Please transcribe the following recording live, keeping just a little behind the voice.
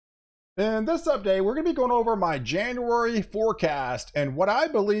In this update, we're going to be going over my January forecast and what I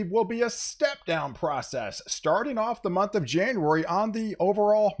believe will be a step down process, starting off the month of January on the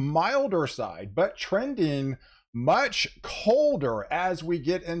overall milder side, but trending much colder as we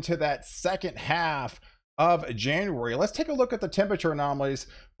get into that second half of January. Let's take a look at the temperature anomalies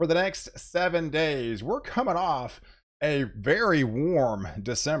for the next 7 days. We're coming off a very warm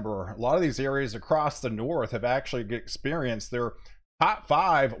December. A lot of these areas across the north have actually experienced their top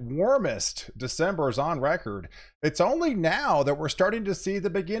 5 warmest Decembers on record. It's only now that we're starting to see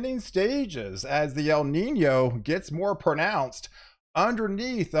the beginning stages as the El Nino gets more pronounced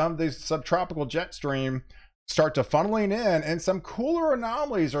underneath the subtropical jet stream start to funneling in, and some cooler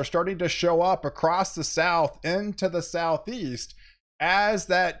anomalies are starting to show up across the south into the southeast as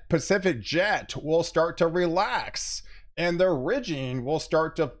that Pacific jet will start to relax and the ridging will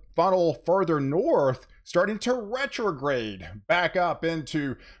start to funnel further north, starting to retrograde back up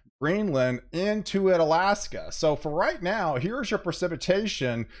into Greenland, into Alaska. So for right now, here's your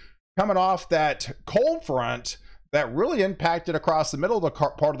precipitation coming off that cold front that really impacted across the middle of the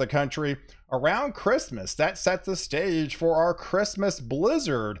part of the country around Christmas. That sets the stage for our Christmas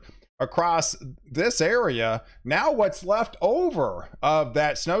blizzard across this area. Now what's left over of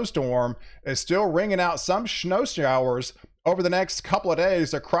that snowstorm is still ringing out some snow showers over the next couple of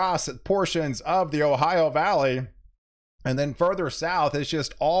days across portions of the Ohio Valley. And then further south, it's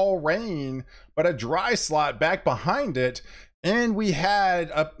just all rain, but a dry slot back behind it. And we had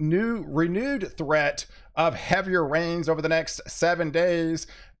a renewed threat of heavier rains over the next 7 days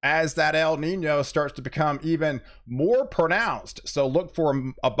as that El Nino starts to become even more pronounced. So look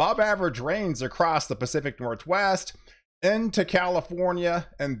for above average rains across the Pacific Northwest into California,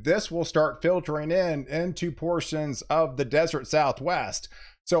 and this will start filtering in into portions of the desert Southwest.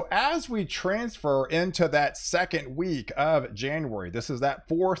 So as we transfer into that second week of January, this is that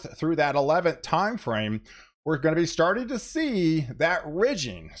 4th through that 11th time frame, we're going to be starting to see that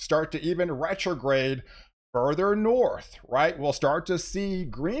ridging start to even retrograde further north, right? We'll start to see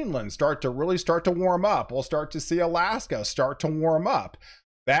Greenland start to warm up. We'll start to see Alaska start to warm up.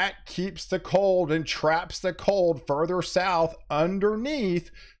 That keeps the cold and traps the cold further south underneath,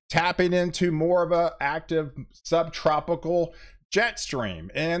 tapping into more of an active subtropical jet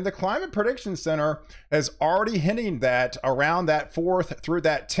stream. And the Climate Prediction Center is already hinting that around that 4th through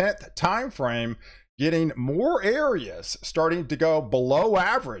that 10th time frame, getting more areas starting to go below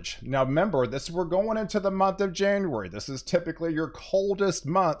average. Now remember, we're going into the month of January. This is typically your coldest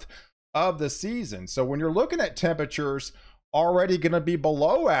month of the season. So when you're looking at temperatures already going to be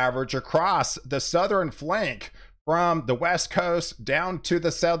below average across the southern flank from the west coast down to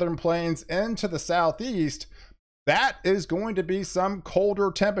the southern plains into the southeast, that is going to be some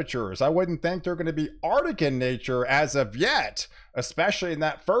colder temperatures. I wouldn't think they're going to be Arctic in nature as of yet, especially in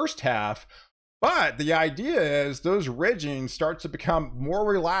that first half. But the idea is those ridgings start to become more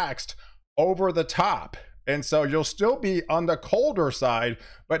relaxed over the top. And so you'll still be on the colder side,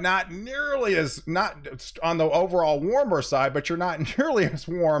 but not on the overall warmer side, but you're not nearly as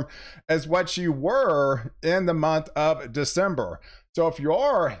warm as what you were in the month of December. So if you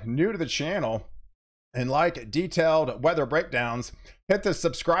are new to the channel and like detailed weather breakdowns, hit the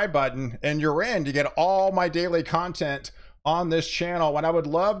subscribe button and you're in to get all my daily content on this channel. And I would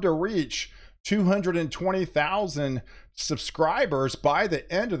love to reach 220,000 subscribers by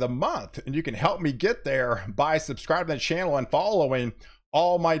the end of the month, and you can help me get there by subscribing to the channel and following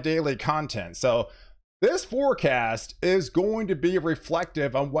all my daily content. So this forecast is going to be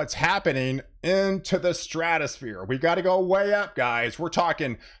reflective on what's happening into the stratosphere. We got to go way up, guys. We're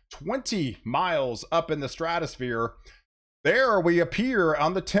talking 20 miles up in the stratosphere. There we appear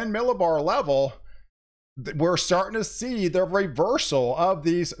on the 10 millibar level. We're starting to see the reversal of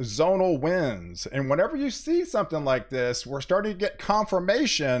these zonal winds. And whenever you see something like this, we're starting to get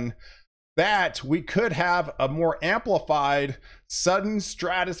confirmation that we could have a more amplified sudden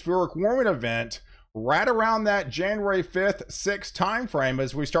stratospheric warming event right around that January 5th, 6th time frame,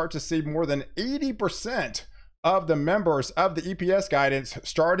 as we start to see more than 80% of the members of the EPS guidance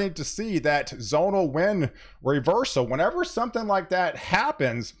starting to see that zonal wind reversal. Whenever something like that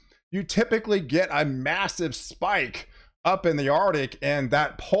happens, you typically get a massive spike up in the Arctic, and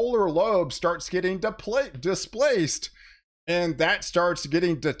that polar lobe starts getting displaced, and that starts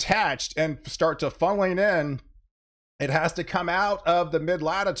getting detached and start to funneling in. It has to come out of the mid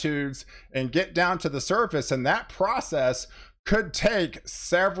latitudes and get down to the surface, and that process could take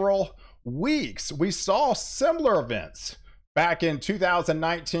several weeks. We saw similar events back in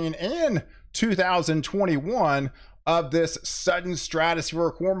 2019 and 2021 of this sudden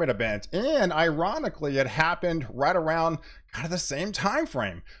stratospheric warming event. And ironically, it happened right around kind of the same time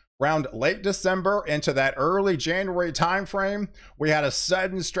frame. Around late December into that early January timeframe, we had a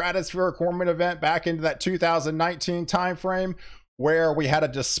sudden stratospheric warming event back into that 2019 timeframe where we had a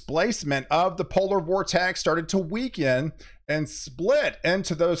displacement of the polar vortex, started to weaken and split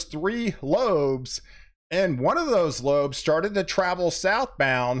into those three lobes. And one of those lobes started to travel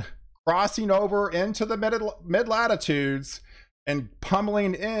southbound, crossing over into the mid latitudes and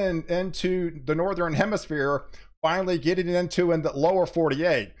pummeling into the northern hemisphere, finally getting into in the lower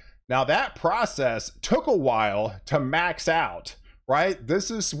 48. Now that process took a while to max out, right?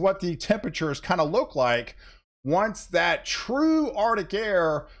 This is what the temperatures kind of look like once that true Arctic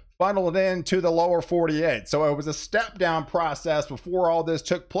air funneled into the lower 48. So it was a step down process before all this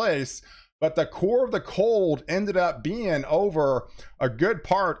took place, but the core of the cold ended up being over a good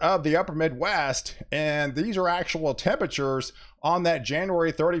part of the upper Midwest. And these are actual temperatures on that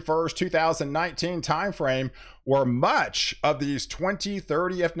January 31st, 2019 timeframe, where much of these 20,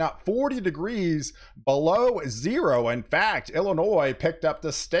 30, if not 40 degrees below zero. In fact, Illinois picked up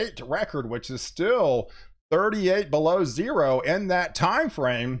the state record, which is still 38 below zero in that time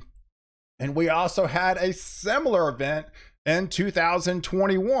frame. And we also had a similar event in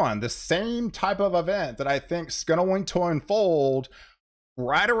 2021, the same type of event that I think is going to unfold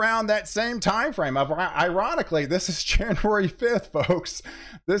right around that same time frame. Ironically, this is January 5th, folks.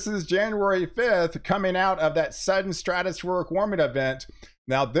 This is January 5th coming out of that sudden stratospheric warming event.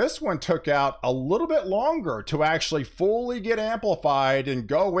 Now, this one took out a little bit longer to actually fully get amplified and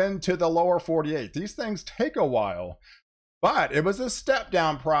go into the lower 48. These things take a while, but it was a step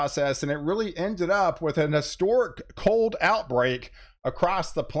down process, and it really ended up with an historic cold outbreak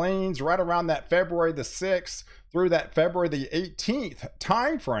across the plains right around that February the 6th through that February the 18th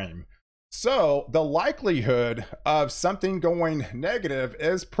time frame. So the likelihood of something going negative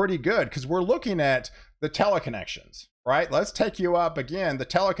is pretty good because we're looking at the teleconnections, right? Let's take you up again, the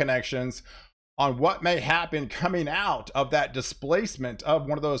teleconnections on what may happen coming out of that displacement of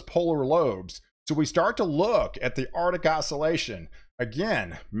one of those polar lobes. So we start to look at the Arctic oscillation.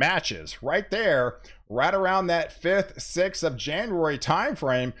 Again, matches right there, right around that 5th, 6th of January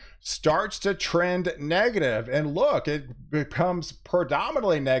timeframe, starts to trend negative. And look, it becomes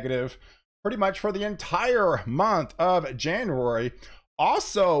predominantly negative pretty much for the entire month of January.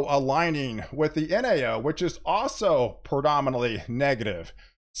 Also aligning with the NAO, which is also predominantly negative.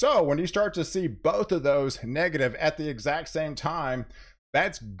 So when you start to see both of those negative at the exact same time,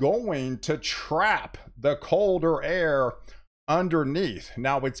 that's going to trap the colder air underneath.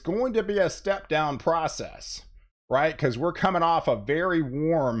 Now, it's going to be a step down process, right? Because we're coming off a very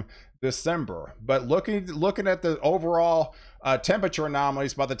warm December. But looking at the overall temperature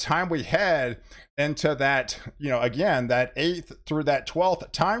anomalies, by the time we head into that, again, that 8th through that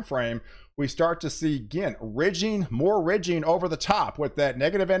 12th time frame, we start to see, again, more ridging over the top with that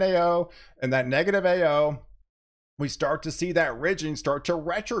negative NAO and that negative AO. We start to see that ridging start to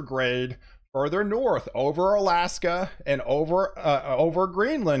retrograde further north over Alaska and over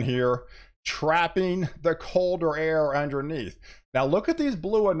Greenland here, trapping the colder air underneath. Now look at these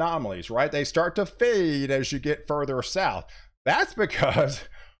blue anomalies, right? They start to fade as you get further south. That's because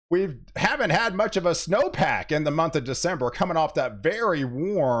we haven't had much of a snowpack in the month of December, coming off that very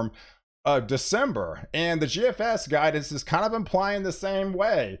warm December. And the GFS guidance is kind of implying the same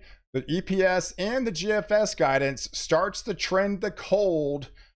way. The EPS and the GFS guidance starts to trend the cold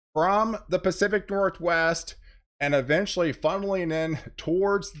from the Pacific Northwest and eventually funneling in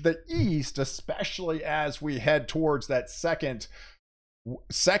towards the east, especially as we head towards that second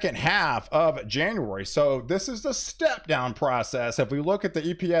half of January. So this is the step down process. If we look at the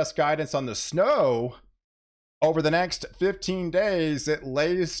EPS guidance on the snow over the next 15 days,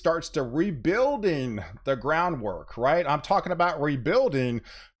 it starts to rebuilding the groundwork, right? I'm talking about rebuilding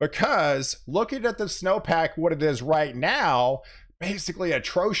because looking at the snowpack, what it is right now, basically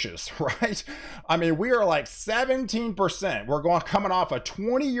atrocious, right? I mean, we are like 17%. We're coming off a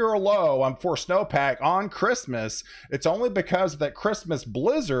 20-year low for snowpack on Christmas. It's only because of that Christmas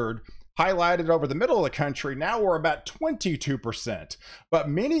blizzard highlighted over the middle of the country. Now we're about 22%, but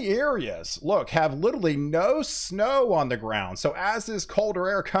many areas, look, have literally no snow on the ground. So as this colder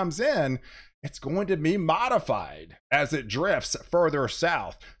air comes in, it's going to be modified as it drifts further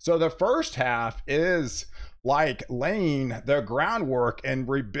south. So the first half is like laying the groundwork and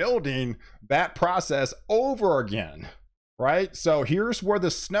rebuilding that process over again, right? So here's where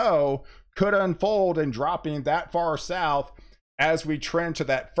the snow could unfold and dropping that far south as we trend to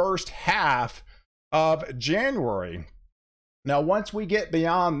that first half of January. Now, once we get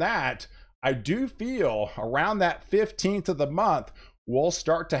beyond that, I do feel around that 15th of the month, we'll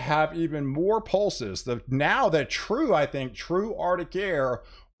start to have even more pulses. Now the true Arctic air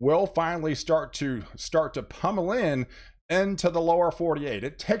will finally start to pummel in into the lower 48.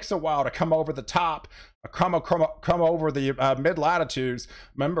 It takes a while to come over the top, come over the mid latitudes.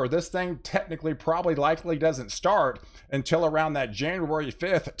 Remember, this thing technically probably likely doesn't start until around that January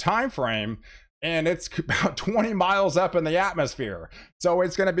 5th time frame, and it's about 20 miles up in the atmosphere. So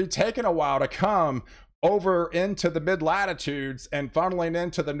it's going to be taking a while to come over into the mid latitudes and funneling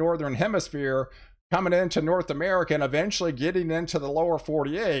into the northern hemisphere, coming into North America, and eventually getting into the lower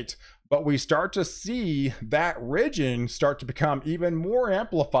 48. But we start to see that ridging start to become even more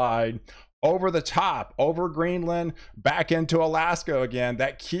amplified over the top, over Greenland, back into Alaska again.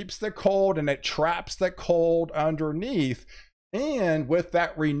 That keeps the cold and it traps the cold underneath. And with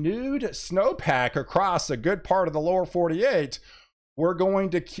that renewed snowpack across a good part of the lower 48, we're going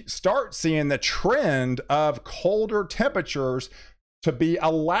to start seeing the trend of colder temperatures to be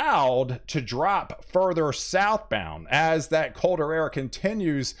allowed to drop further southbound as that colder air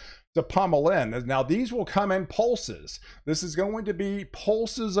continues to pummel in. Now, these will come in pulses. This is going to be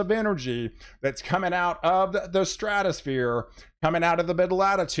pulses of energy that's coming out of the stratosphere, coming out of the mid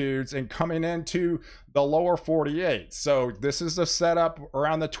latitudes, and coming into the lower 48. So this is a setup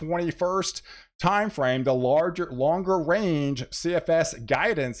around the 21st time frame. The longer range CFS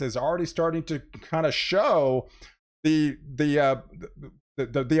guidance is already starting to kind of show the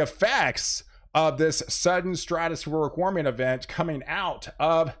effects of this sudden stratospheric warming event coming out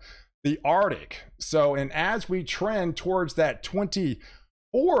of the Arctic. So, and as we trend towards that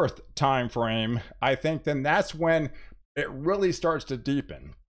 24th time frame, I think then that's when it really starts to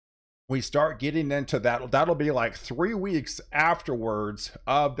deepen. We start getting into that'll be like 3 weeks afterwards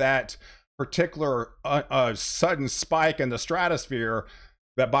of that particular sudden spike in the stratosphere,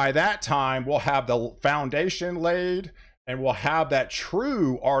 that by that time we'll have the foundation laid and we'll have that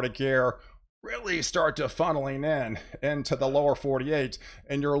true Arctic air really start to funneling in into the lower 48,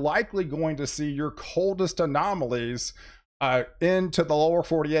 and you're likely going to see your coldest anomalies into the lower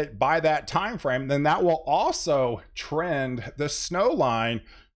 48 by that time frame. Then that will also trend the snow line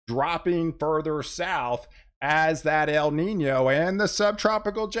dropping further south as that El Nino and the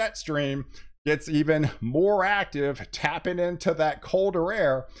subtropical jet stream gets even more active, tapping into that colder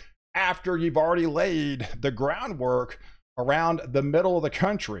air after you've already laid the groundwork around the middle of the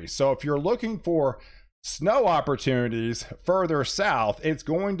country. So if you're looking for snow opportunities further south, it's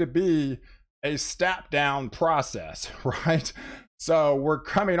going to be a step down process, right? So we're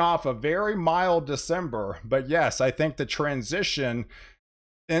coming off a very mild December, but yes, I think the transition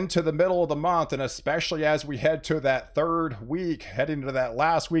into the middle of the month, and especially as we head to that third week, heading to that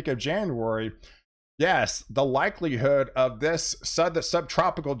last week of January, yes, the likelihood of this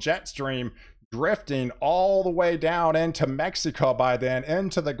subtropical jet stream drifting all the way down into Mexico by then,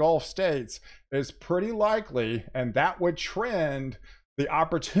 into the Gulf states, is pretty likely, and that would trend the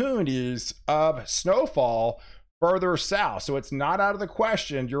opportunities of snowfall further south. So it's not out of the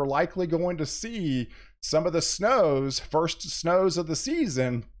question. You're likely going to see some of the first snows of the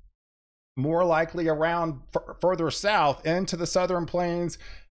season, more likely around further south into the southern plains,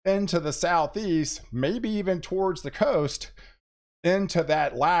 into the southeast, maybe even towards the coast, into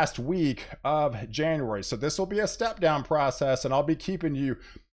that last week of January. So this will be a step down process, and I'll be keeping you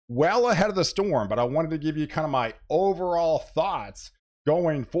well ahead of the storm, but I wanted to give you kind of my overall thoughts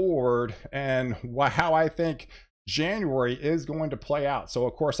going forward and how I think January is going to play out. So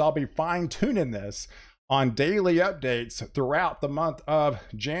of course, I'll be fine tuning this on daily updates throughout the month of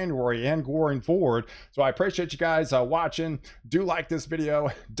January and going forward. So I appreciate you guys watching. Do like this video,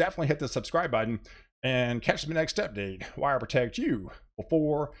 definitely hit the subscribe button, and catch the next update while I protect you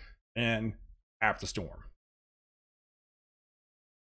before and after the storm.